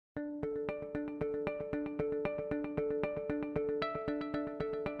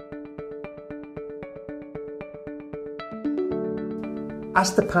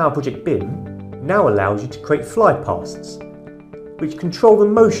Asta Powerproject BIM now allows you to create flypasts, which control the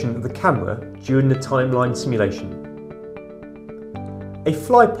motion of the camera during the timeline simulation. A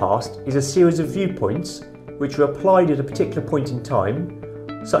flypast is a series of viewpoints which are applied at a particular point in time,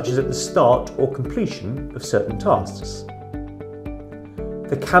 such as at the start or completion of certain tasks.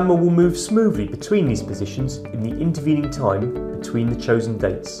 The camera will move smoothly between these positions in the intervening time between the chosen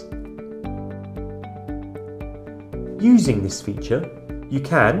dates. Using this feature, you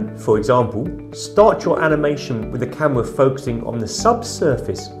can, for example, start your animation with the camera focusing on the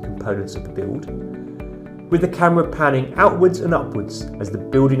subsurface components of the build, with the camera panning outwards and upwards as the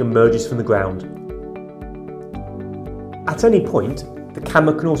building emerges from the ground. At any point, the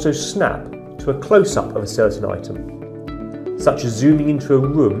camera can also snap to a close-up of a certain item, such as zooming into a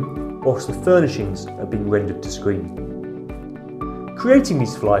room whilst the furnishings are being rendered to screen. Creating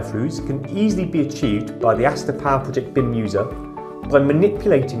these fly-throughs can easily be achieved by the Asta Powerproject BIM user by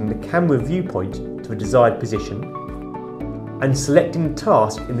manipulating the camera viewpoint to a desired position and selecting the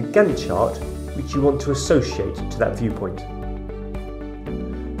task in the Gantt chart which you want to associate to that viewpoint.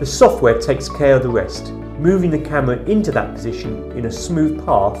 The software takes care of the rest, moving the camera into that position in a smooth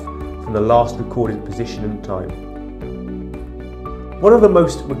path from the last recorded position and time. One of the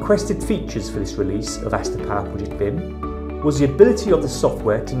most requested features for this release of Asta Powerproject BIM was the ability of the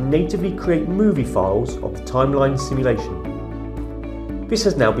software to natively create movie files of the timeline simulation. This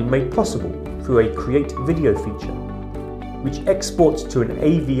has now been made possible through a Create Video feature, which exports to an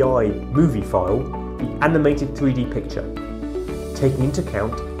AVI movie file the animated 3D picture, taking into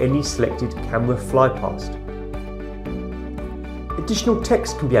account any selected camera flypast. Additional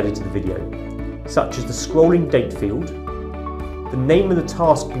text can be added to the video, such as the scrolling date field, the name of the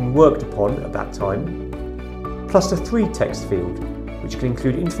task being worked upon at that time, plus the 3 text field, which can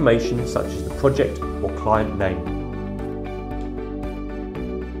include information such as the project or client name.